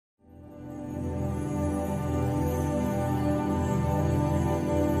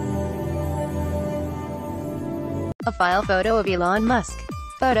A file photo of Elon Musk.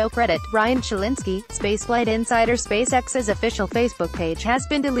 Photo credit, Ryan Chilinsky. Spaceflight Insider. SpaceX's official Facebook page has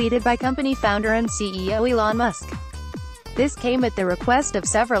been deleted by company founder and CEO Elon Musk. This came at the request of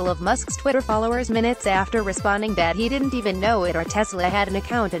several of Musk's Twitter followers minutes after responding that he didn't even know it or Tesla had an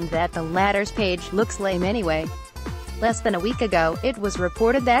account and that the latter's page looks lame anyway. Less than a week ago, it was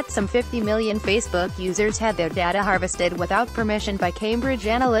reported that some 50 million Facebook users had their data harvested without permission by Cambridge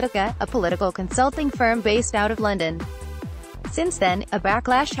Analytica, a political consulting firm based out of London. Since then, a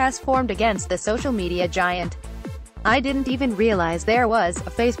backlash has formed against the social media giant. "I didn't even realize there was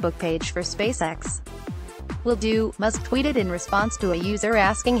a Facebook page for SpaceX. Will do," Musk tweeted in response to a user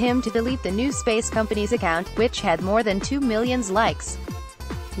asking him to delete the new space company's account, which had more than 2 million likes.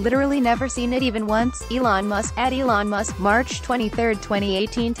 "Literally never seen it even once." Elon Musk, at Elon Musk, March 23,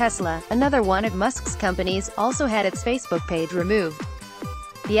 2018. Tesla, another one of Musk's companies, also had its Facebook page removed.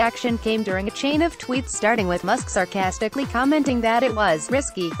 The action came during a chain of tweets starting with Musk sarcastically commenting that it was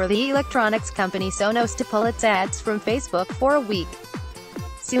risky for the electronics company Sonos to pull its ads from Facebook for a week.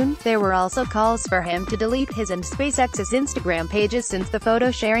 Soon, there were also calls for him to delete his and SpaceX's Instagram pages since the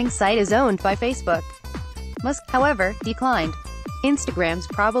photo-sharing site is owned by Facebook. Musk, however, declined. "Instagram's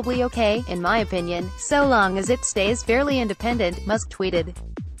probably okay, in my opinion, so long as it stays fairly independent," Musk tweeted.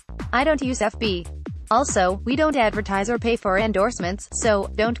 "I don't use FB. Also, we don't advertise or pay for endorsements,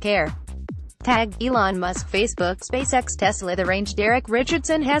 so don't care." Tag, Elon Musk. Facebook, SpaceX, Tesla. The range. Derek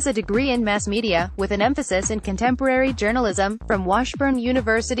Richardson has a degree in mass media, with an emphasis in contemporary journalism, from Washburn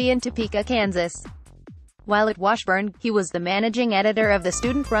University in Topeka, Kansas. While at Washburn, he was the managing editor of the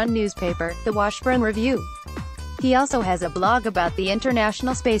student-run newspaper, the Washburn Review. He also has a blog about the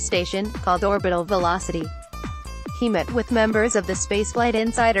International Space Station, called Orbital Velocity. He met with members of the Spaceflight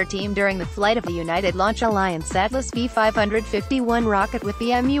Insider team during the flight of the United Launch Alliance Atlas V551 rocket with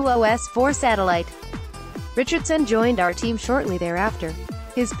the MUOS-4 satellite. Richardson joined our team shortly thereafter.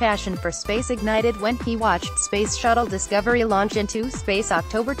 His passion for space ignited when he watched Space Shuttle Discovery launch into space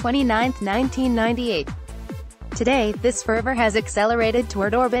October 29, 1998. Today, this fervor has accelerated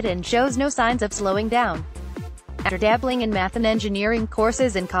toward orbit and shows no signs of slowing down. After dabbling in math and engineering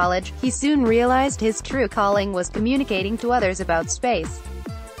courses in college, he soon realized his true calling was communicating to others about space.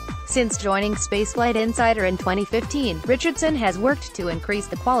 Since joining Spaceflight Insider in 2015, Richardson has worked to increase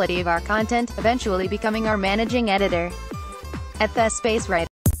the quality of our content, eventually becoming our managing editor. At The Space Writer.